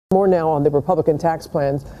More now on the Republican tax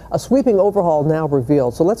plans, a sweeping overhaul now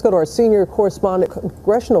revealed. So let's go to our senior correspondent,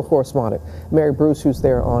 congressional correspondent, Mary Bruce, who's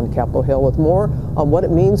there on Capitol Hill with more on what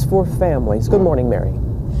it means for families. Good morning, Mary.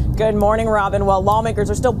 Good morning, Robin. Well, lawmakers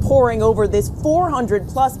are still poring over this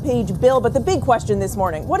 400-plus page bill, but the big question this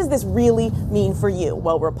morning, what does this really mean for you?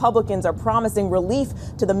 Well, Republicans are promising relief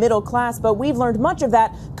to the middle class, but we've learned much of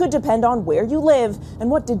that could depend on where you live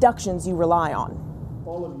and what deductions you rely on.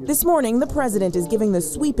 This morning, the president is giving the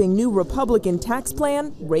sweeping new Republican tax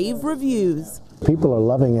plan rave reviews. People are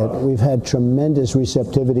loving it. We've had tremendous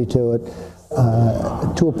receptivity to it,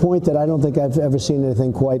 to a point that I don't think I've ever seen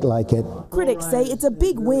anything quite like it. Critics say it's a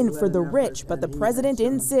big win for the rich, but the president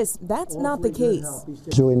insists that's not the case.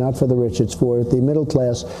 It's really not for the rich. It's for the middle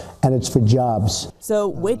class, and it's for jobs. So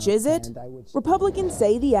which is it? Republicans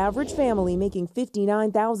say the average family making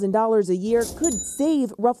 $59,000 a year could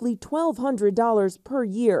save roughly $1,200 per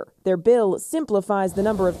year. Their bill simplifies the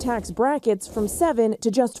number of tax brackets from 7 to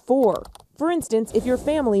just 4. For instance, if your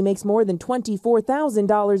family makes more than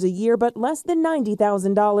 $24,000 a year but less than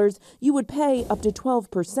 $90,000, you would pay up to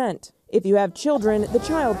 12%. If you have children, the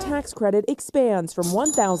child tax credit expands from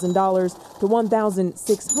 $1,000 to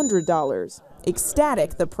 $1,600.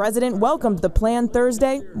 Ecstatic, the president welcomed the plan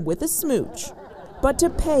Thursday with a smooch. But to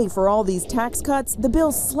pay for all these tax cuts, the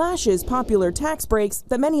bill slashes popular tax breaks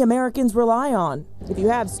that many Americans rely on. If you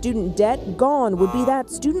have student debt, gone would be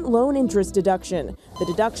that student loan interest deduction. The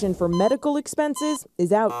deduction for medical expenses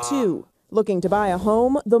is out too. Looking to buy a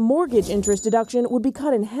home, the mortgage interest deduction would be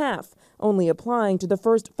cut in half, only applying to the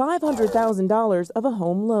first $500,000 of a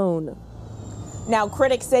home loan. Now,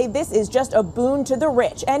 critics say this is just a boon to the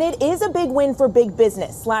rich, and it is a big win for big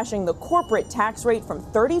business, slashing the corporate tax rate from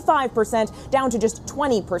 35% down to just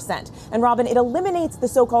 20%. And Robin, it eliminates the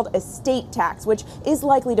so-called estate tax, which is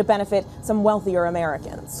likely to benefit some wealthier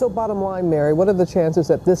Americans. So bottom line, Mary, what are the chances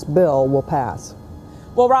that this bill will pass?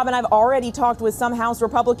 Well, Robin, I've already talked with some House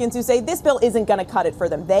Republicans who say this bill isn't going to cut it for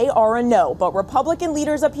them. They are a no. But Republican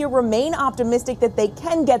leaders up here remain optimistic that they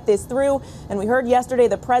can get this through. And we heard yesterday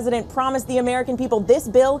the president promised the American people this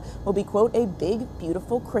bill will be, quote, a big,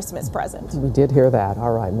 beautiful Christmas present. We did hear that.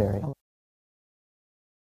 All right, Mary.